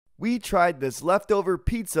We tried this leftover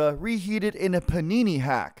pizza reheated in a panini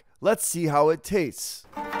hack. Let's see how it tastes.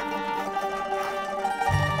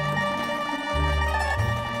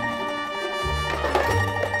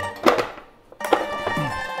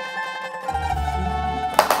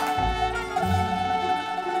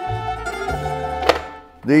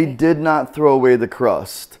 They did not throw away the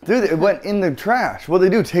crust. Dude, it went in the trash. What'd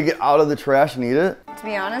they do, take it out of the trash and eat it? To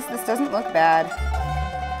be honest, this doesn't look bad.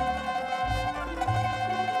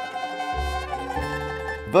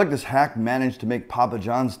 I feel like this hack managed to make Papa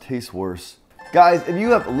John's taste worse. Guys, if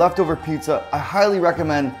you have leftover pizza, I highly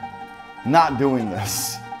recommend not doing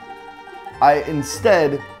this. I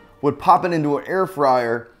instead would pop it into an air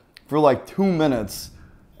fryer for like 2 minutes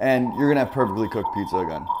and you're gonna have perfectly cooked pizza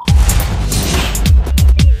again.